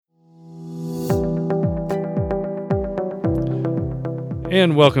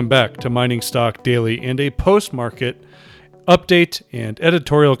And welcome back to Mining Stock Daily and a post-market update and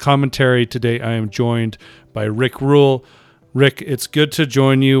editorial commentary. Today I am joined by Rick Rule. Rick, it's good to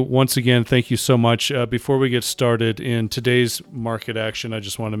join you once again. Thank you so much. Before we get started in today's market action, I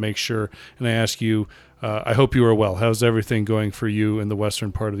just want to make sure and I ask you, I hope you are well. How's everything going for you in the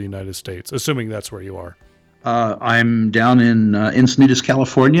western part of the United States, assuming that's where you are? I'm down in Encinitas,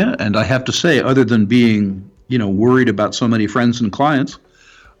 California, and I have to say, other than being worried about so many friends and clients,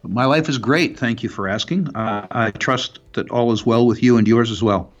 my life is great. Thank you for asking. I trust that all is well with you and yours as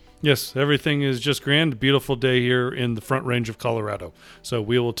well. Yes, everything is just grand. Beautiful day here in the Front Range of Colorado. So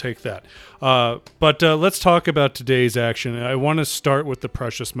we will take that. But let's talk about today's action. I want to start with the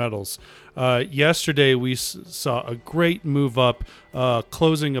precious metals. Yesterday, we saw a great move up,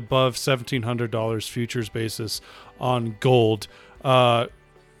 closing above $1,700 futures basis on gold.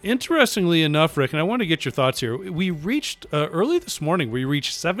 Interestingly enough, Rick, and I want to get your thoughts here. We reached, early this morning, we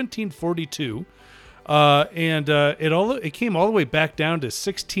reached 1742. And it came all the way back down to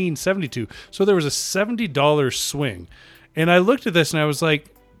 1672. So there was a $70 swing. And I looked at this and I was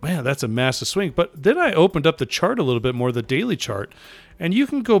like, man, that's a massive swing. But then I opened up the chart a little bit more, the daily chart, and you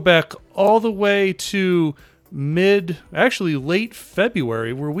can go back all the way to late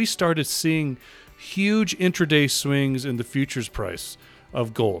February, where we started seeing huge intraday swings in the futures price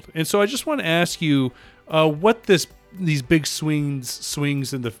of gold. And so I just want to ask you what these big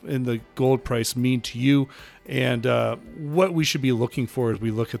swings in the gold price mean to you, and what we should be looking for as we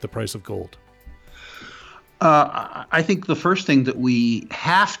look at the price of gold. I think the first thing that we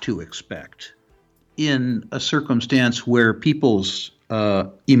have to expect in a circumstance where people's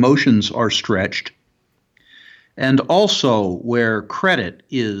emotions are stretched, and also where credit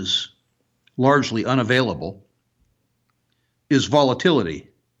is largely unavailable, is volatility.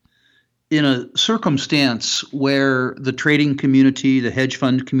 In a circumstance where the trading community, the hedge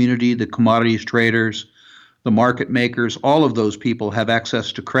fund community, the commodities traders, the market makers, all of those people have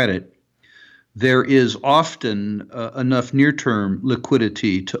access to credit, there is often enough near-term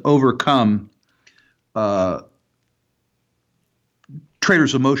liquidity to overcome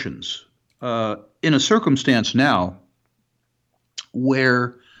traders' emotions. In a circumstance now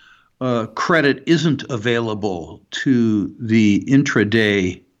where credit isn't available to the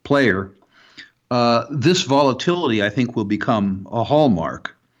intraday player, this volatility, I think, will become a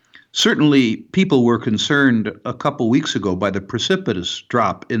hallmark. Certainly, people were concerned a couple weeks ago by the precipitous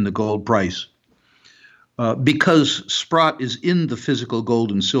drop in the gold price because Sprott is in the physical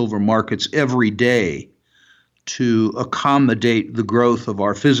gold and silver markets every day to accommodate the growth of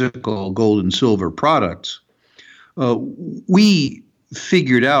our physical gold and silver products. We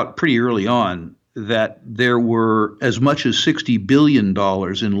figured out pretty early on that there were as much as $60 billion in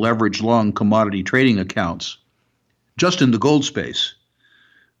leveraged long commodity trading accounts just in the gold space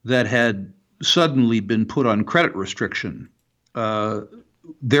that had suddenly been put on credit restriction.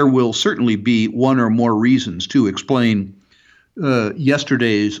 There will certainly be one or more reasons to explain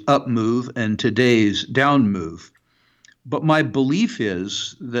yesterday's up move and today's down move. But my belief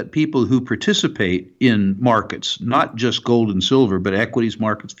is that people who participate in markets, not just gold and silver, but equities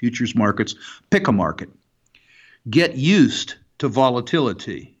markets, futures markets, pick a market, get used to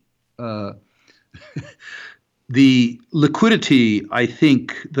volatility. The liquidity, I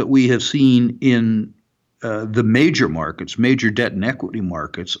think, that we have seen in the major markets, major debt and equity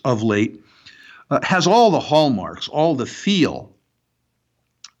markets of late, has all the hallmarks, all the feel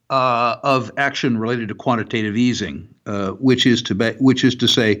of action related to quantitative easing, which is to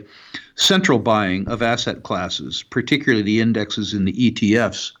say, central buying of asset classes, particularly the indexes in the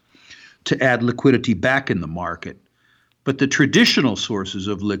ETFs, to add liquidity back in the market. But the traditional sources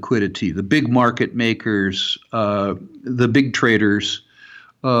of liquidity, the big market makers, the big traders,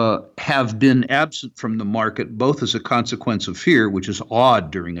 have been absent from the market, both as a consequence of fear, which is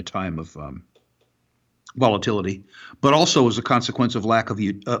odd during a time of volatility, but also as a consequence of lack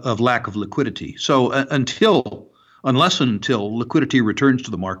of liquidity. So unless and until liquidity returns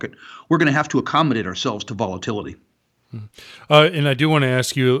to the market, we're going to have to accommodate ourselves to volatility. And I do want to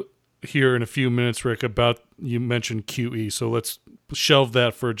ask you here in a few minutes, Rick, about, you mentioned QE. So let's shelve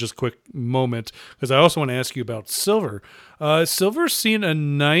that for just a quick moment, because I also want to ask you about silver. Silver's seen a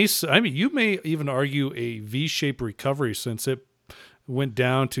nice, you may even argue a V-shaped recovery since it went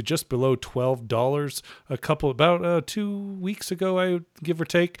down to just below $12 about 2 weeks ago, give or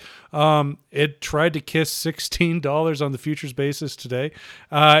take. It tried to kiss $16 on the futures basis today.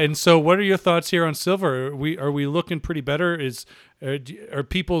 And so what are your thoughts here on silver? Are we looking pretty better? Are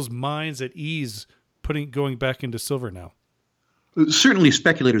people's minds at ease going back into silver now? Certainly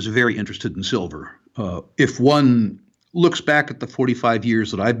speculators are very interested in silver. If one looks back at the 45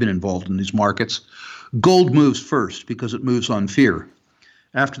 years that I've been involved in these markets, gold moves first because it moves on fear.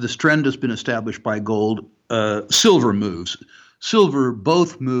 After this trend has been established by gold, silver moves. Silver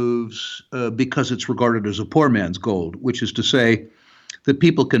both moves because it's regarded as a poor man's gold, which is to say that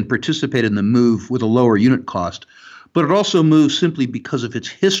people can participate in the move with a lower unit cost, but it also moves simply because of its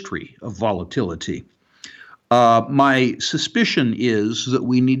history of volatility. My suspicion is that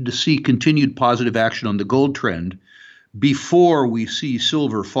we need to see continued positive action on the gold trend before we see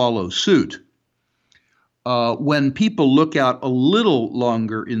silver follow suit. When people look out a little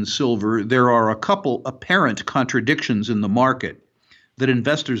longer in silver, there are a couple apparent contradictions in the market that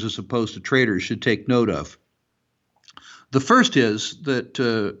investors as opposed to traders should take note of. The first is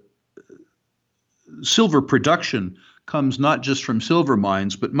that silver production comes not just from silver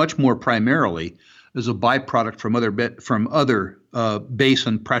mines, but much more primarily as a byproduct from other base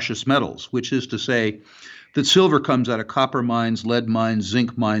and precious metals, which is to say that silver comes out of copper mines, lead mines,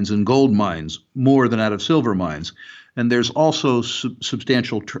 zinc mines, and gold mines more than out of silver mines. And there's also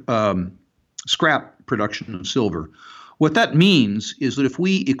substantial scrap production of silver. What that means is that if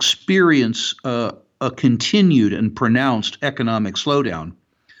we experience a continued and pronounced economic slowdown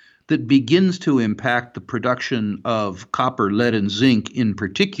that begins to impact the production of copper, lead, and zinc in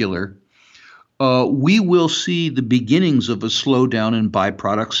particular, we will see the beginnings of a slowdown in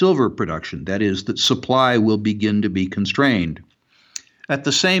byproduct silver production. That is, that supply will begin to be constrained. At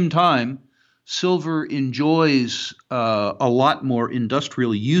the same time, silver enjoys a lot more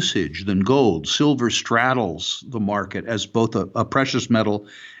industrial usage than gold. Silver straddles the market as both a precious metal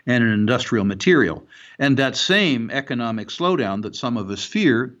and an industrial material. And that same economic slowdown that some of us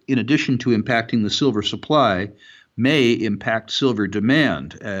fear, in addition to impacting the silver supply, may impact silver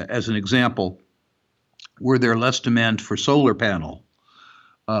demand. As an example, were there less demand for solar panel,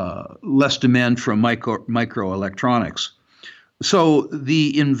 less demand from microelectronics? So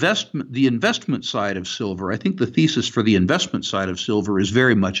the investment side of silver, I think the thesis for the investment side of silver is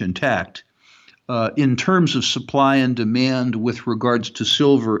very much intact. In terms of supply and demand with regards to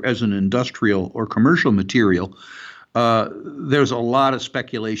silver as an industrial or commercial material, there's a lot of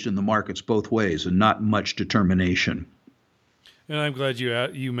speculation in the markets both ways and not much determination. And I'm glad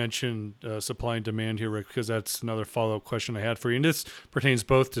you mentioned supply and demand here, Rick, because that's another follow-up question I had for you. And this pertains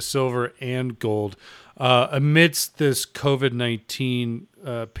both to silver and gold. Amidst this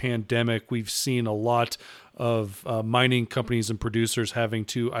COVID-19 pandemic, we've seen a lot of mining companies and producers having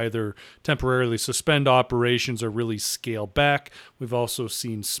to either temporarily suspend operations or really scale back. We've also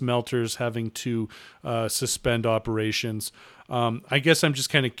seen smelters having to suspend operations. I guess I'm just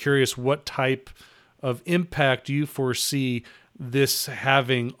kind of curious, what type of impact do you foresee this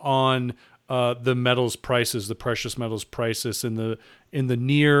having on the metals prices, the precious metals prices in the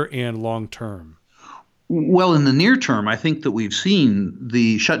near and long term? Well, in the near term, I think that we've seen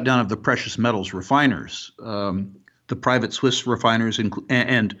the shutdown of the precious metals refiners, the private Swiss refiners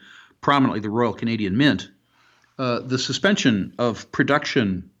and prominently the Royal Canadian Mint. The suspension of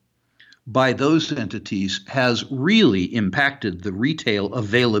production by those entities has really impacted the retail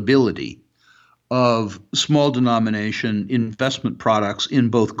availability of small denomination investment products in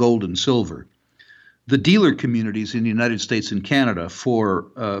both gold and silver. The dealer communities in the United States and Canada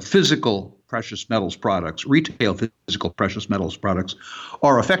for physical precious metals products, retail physical precious metals products,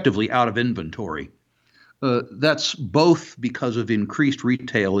 are effectively out of inventory. That's both because of increased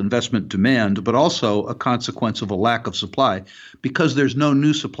retail investment demand, but also a consequence of a lack of supply because there's no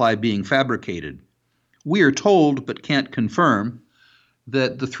new supply being fabricated. We are told, but can't confirm,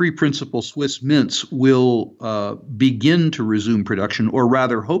 that the three principal Swiss mints will begin to resume production, or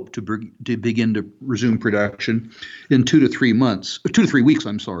rather hope to begin to resume production in 2 to 3 weeks,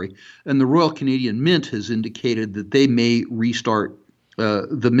 And the Royal Canadian Mint has indicated that they may restart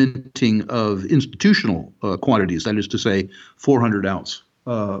the minting of institutional quantities, that is to say 400-ounce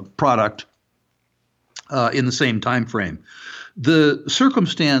product in the same time frame. The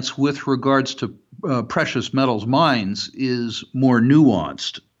circumstance with regards to precious metals mines is more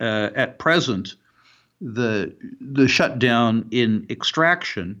nuanced. At present, the shutdown in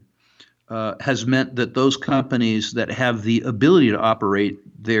extraction has meant that those companies that have the ability to operate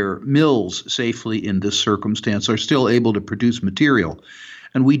their mills safely in this circumstance are still able to produce material.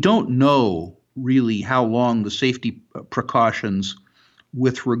 And we don't know really how long the safety precautions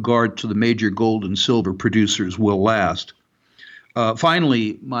with regard to the major gold and silver producers will last.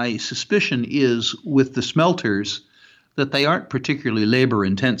 Finally, my suspicion is with the smelters that they aren't particularly labor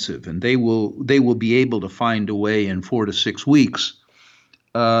intensive, and they will be able to find a way in 4 to 6 weeks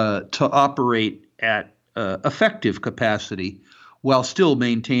to operate at effective capacity while still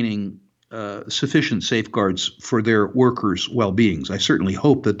maintaining sufficient safeguards for their workers' well-beings. I certainly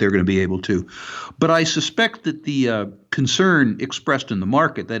hope that they're going to be able to. But I suspect that the concern expressed in the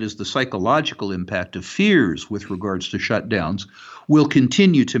market, that is the psychological impact of fears with regards to shutdowns, will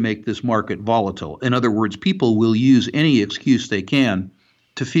continue to make this market volatile. In other words, people will use any excuse they can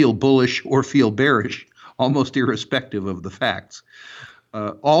to feel bullish or feel bearish, almost irrespective of the facts.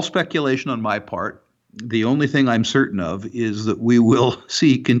 All speculation on my part. The only thing I'm certain of is that we will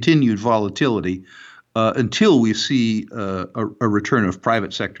see continued volatility until we see a return of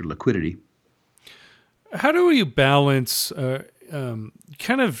private sector liquidity. How do you balance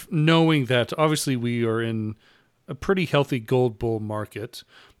kind of knowing that obviously we are in a pretty healthy gold bull market,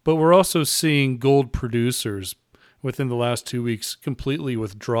 but we're also seeing gold producers within the last 2 weeks completely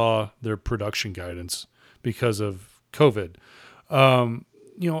withdraw their production guidance because of COVID? I'm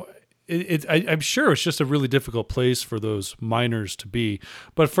sure it's just a really difficult place for those miners to be.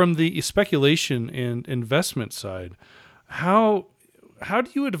 But from the speculation and investment side, how do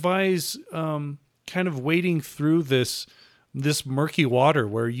you advise kind of wading through this murky water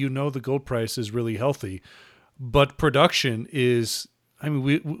where the gold price is really healthy, but production is? I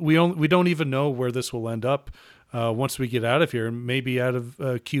mean, we don't even know where this will end up once we get out of here, and maybe out of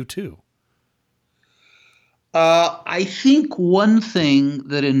Q2. I think one thing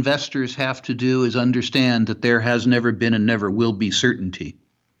that investors have to do is understand that there has never been and never will be certainty.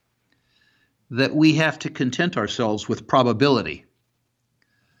 That we have to content ourselves with probability.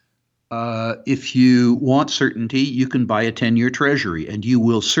 If you want certainty, you can buy a 10-year treasury, and you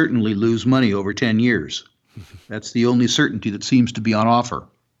will certainly lose money over 10 years. That's the only certainty that seems to be on offer.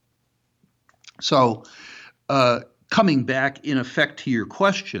 So, coming back in effect to your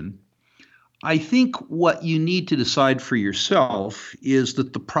question, I think what you need to decide for yourself is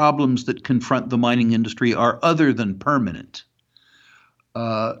that the problems that confront the mining industry are other than permanent.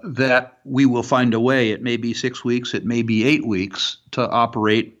 That we will find a way, it may be 6 weeks, it may be 8 weeks, to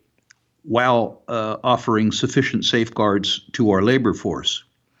operate while offering sufficient safeguards to our labor force.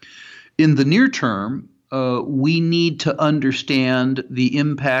 In the near term, we need to understand the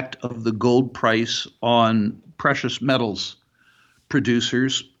impact of the gold price on precious metals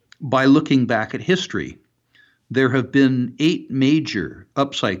producers by looking back at history. There have been 8 major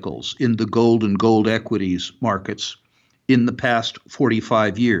upcycles in the gold and gold equities markets in the past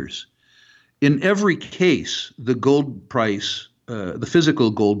 45 years. In every case, the gold price, the physical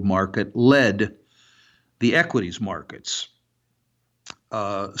gold market, led the equities markets,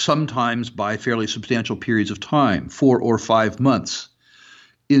 sometimes by fairly substantial periods of time, 4 or 5 months.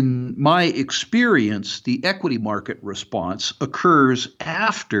 In my experience, the equity market response occurs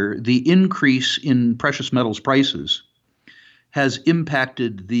after the increase in precious metals prices has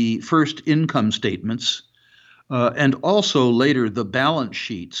impacted the first income statements and also later the balance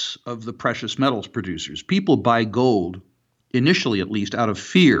sheets of the precious metals producers. People buy gold, initially at least, out of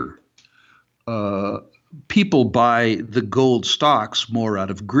fear. People buy the gold stocks more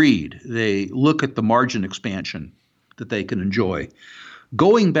out of greed. They look at the margin expansion that they can enjoy.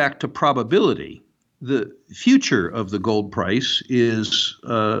 Going back to probability, the future of the gold price is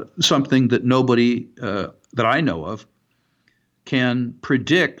something that nobody that I know of can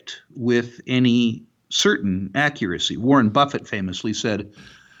predict with any certain accuracy. Warren Buffett famously said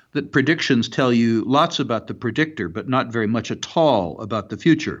that predictions tell you lots about the predictor, but not very much at all about the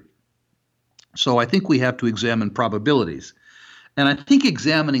future. So I think we have to examine probabilities. And I think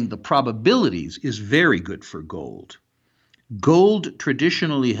examining the probabilities is very good for gold. Gold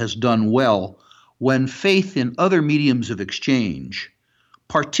traditionally has done well when faith in other mediums of exchange,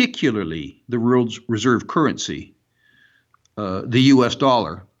 particularly the world's reserve currency, the US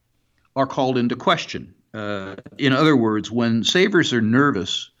dollar, are called into question. In other words, when savers are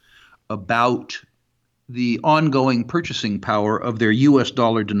nervous about the ongoing purchasing power of their US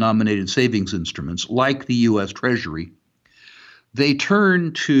dollar denominated savings instruments, like the US Treasury, they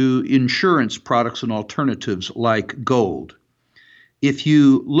turn to insurance products and alternatives like gold. If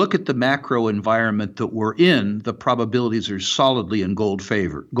you look at the macro environment that we're in, the probabilities are solidly in gold's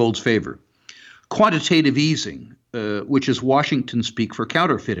favor. Quantitative easing, which is Washington speak for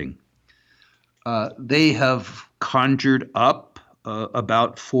counterfeiting, they have conjured up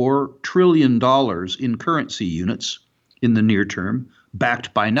about $4 trillion in currency units in the near term,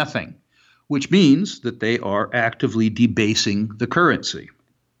 backed by nothing, which means that they are actively debasing the currency.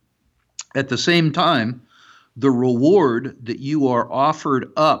 At the same time, the reward that you are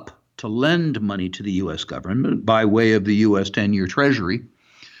offered up to lend money to the U.S. government by way of the U.S. 10-year Treasury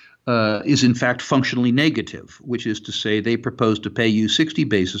is in fact functionally negative, which is to say they propose to pay you 60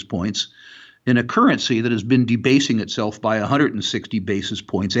 basis points in a currency that has been debasing itself by 160 basis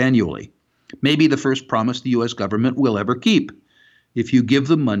points annually. Maybe the first promise the U.S. government will ever keep. If you give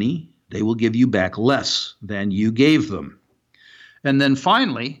them money, they will give you back less than you gave them. And then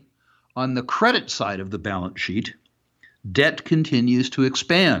finally, on the credit side of the balance sheet, debt continues to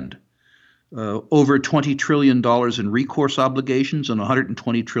expand. Over $20 trillion in recourse obligations and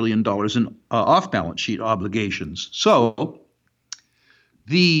 $120 trillion in off-balance sheet obligations. So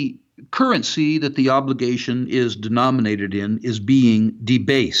the currency that the obligation is denominated in is being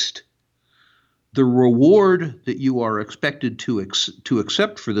debased. The reward that you are expected to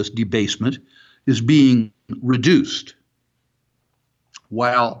accept for this debasement is being reduced,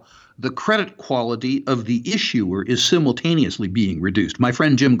 while the credit quality of the issuer is simultaneously being reduced. My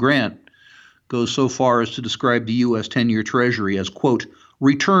friend Jim Grant goes so far as to describe the U.S. 10-year Treasury as, quote,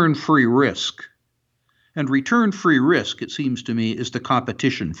 return-free risk. And return-free risk, it seems to me, is the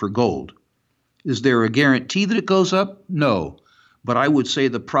competition for gold. Is there a guarantee that it goes up? No. But I would say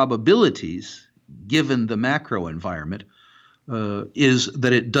the probabilities, given the macro environment, is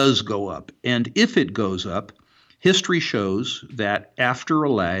that it does go up. And if it goes up, history shows that after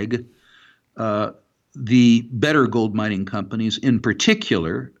a lag, the better gold mining companies in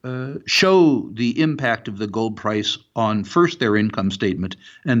particular show the impact of the gold price on first their income statement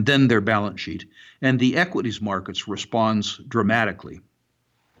and then their balance sheet. And the equities markets responds dramatically.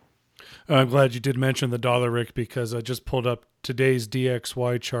 I'm glad you did mention the dollar, Rick, because I just pulled up today's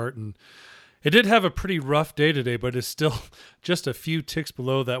DXY chart, and it did have a pretty rough day today, but it's still just a few ticks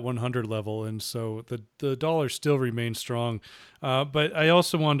below that 100 level. And so the dollar still remains strong. But I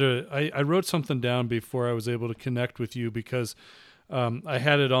also wanted to, I wrote something down before I was able to connect with you because I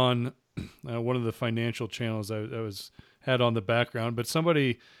had it on one of the financial channels I had on the background. But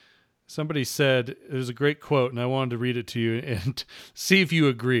somebody said, it was a great quote, and I wanted to read it to you and see if you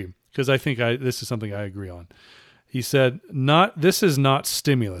agree, because I think this is something I agree on. He said, this is not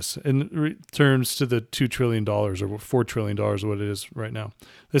stimulus in terms to the $2 trillion or $4 trillion, what it is right now.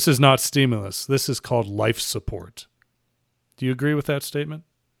 This is not stimulus. This is called life support. Do you agree with that statement?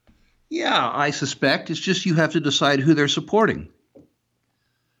 Yeah, I suspect. It's just you have to decide who they're supporting.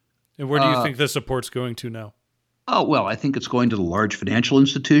 And where do you think the support's going to now? Oh, well, I think it's going to the large financial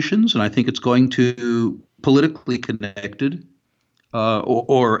institutions, and I think it's going to politically connected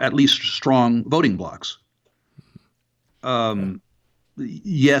or at least strong voting blocs.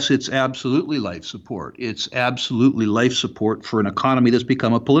 Yes, it's absolutely life support. It's absolutely life support for an economy that's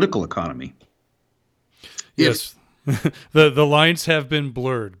become a political economy. Yes. The lines have been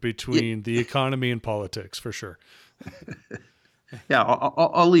blurred between the economy and politics, for sure. Yeah,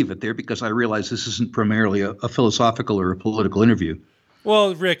 I'll leave it there because I realize this isn't primarily a philosophical or a political interview.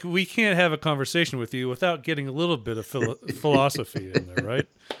 Well, Rick, we can't have a conversation with you without getting a little bit of philosophy in there, right?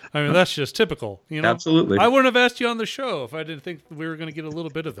 I mean, that's just typical. You know? Absolutely. I wouldn't have asked you on the show if I didn't think we were going to get a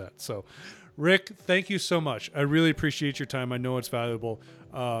little bit of that. So, Rick, thank you so much. I really appreciate your time. I know it's valuable,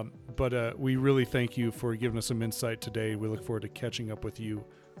 but we really thank you for giving us some insight today. We look forward to catching up with you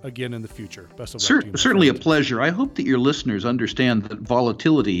again in the future. Best of luck to you. Certainly a pleasure. I hope that your listeners understand that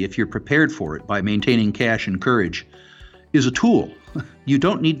volatility, if you're prepared for it by maintaining cash and courage, is a tool. You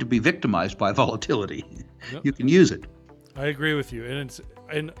don't need to be victimized by volatility. Yep. You can use it. I agree with you.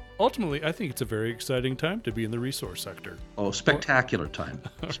 And ultimately, I think it's a very exciting time to be in the resource sector. Oh, spectacular time.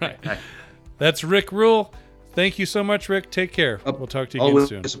 Right. That's Rick Rule. Thank you so much, Rick. Take care. We'll talk to you again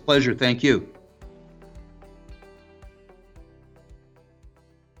soon. It's a pleasure. Thank you.